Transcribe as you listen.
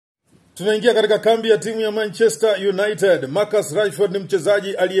Tunaingia katika kambi ya timu ya Manchester United. Marcus Rashford ni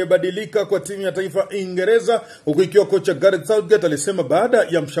mchezaji aliyebadilika kwa timu ya taifa Uingereza, huku ikiwa kocha Gareth Southgate alisema baada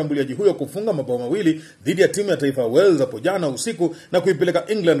ya mshambuliaji huyo kufunga mabao mawili dhidi ya timu ya taifa Wales hapo jana usiku na kuipeleka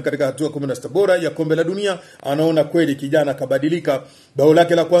England katika hatua 16 bora ya kombe la dunia, anaona kweli kijana kabadilika. Bao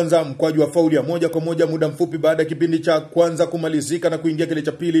lake la kwanza mkwaju wa fauli ya moja kwa moja muda mfupi baada ya kipindi cha kwanza kumalizika na kuingia kile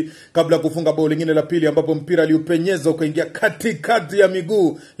cha pili, kabla ya kufunga bao lingine la pili ambapo mpira aliupenyeza ukaingia katikati ya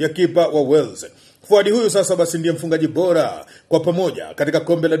miguu ya kipa wa Wales. Fuadi huyu sasa basi ndiye mfungaji bora kwa pamoja katika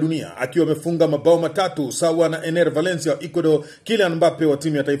kombe la dunia, akiwa amefunga mabao matatu sawa na Ener Valencia wa Ecuador, Kylian Mbappe wa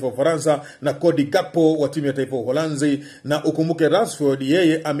timu ya taifa ya Ufaransa na Cody Gakpo wa timu ya taifa ya Uholanzi. Na ukumbuke Rashford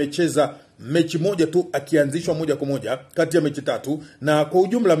yeye amecheza mechi moja tu akianzishwa moja kwa moja kati ya mechi tatu, na kwa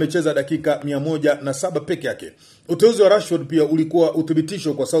ujumla amecheza dakika 107 peke yake. Uteuzi wa Rashford pia ulikuwa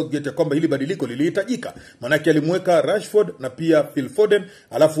uthibitisho kwa Southgate ya kwamba hili badiliko lilihitajika. Manake alimweka Rashford na pia Phil Foden,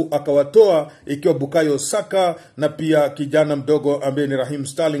 alafu akawatoa ikiwa Bukayo Saka na pia kijana mdogo ambaye ni Raheem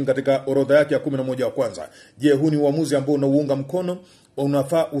Sterling katika orodha yake ya 11 wa kwanza. Je, huu ni uamuzi ambao unauunga mkono?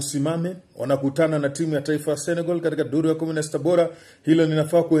 Unafaa usimame? Wanakutana na timu ya taifa Senegal katika duru ya 16 bora. Hilo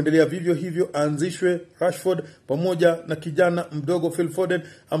linafaa kuendelea vivyo hivyo, aanzishwe Rashford pamoja na kijana mdogo Phil Foden,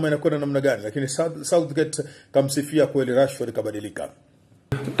 ama inakwenda namna gani? Lakini Southgate kamsifia kweli Rashford kabadilika.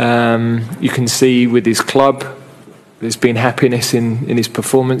 You can see with his club there's been happiness in his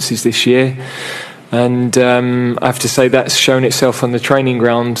performances this year, and I have to say that's shown itself on the training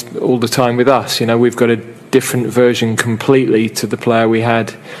ground all the time with us. You know, we've got a different version completely to the player we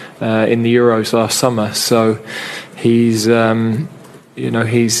had in the Euros last summer. So he's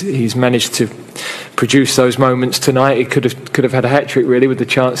he's managed to produce those moments tonight. He could have had a hat-trick really, with the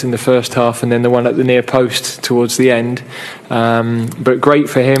chance in the first half and then the one at the near post towards the end. But great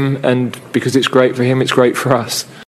for him, and because it's great for him, it's great for us.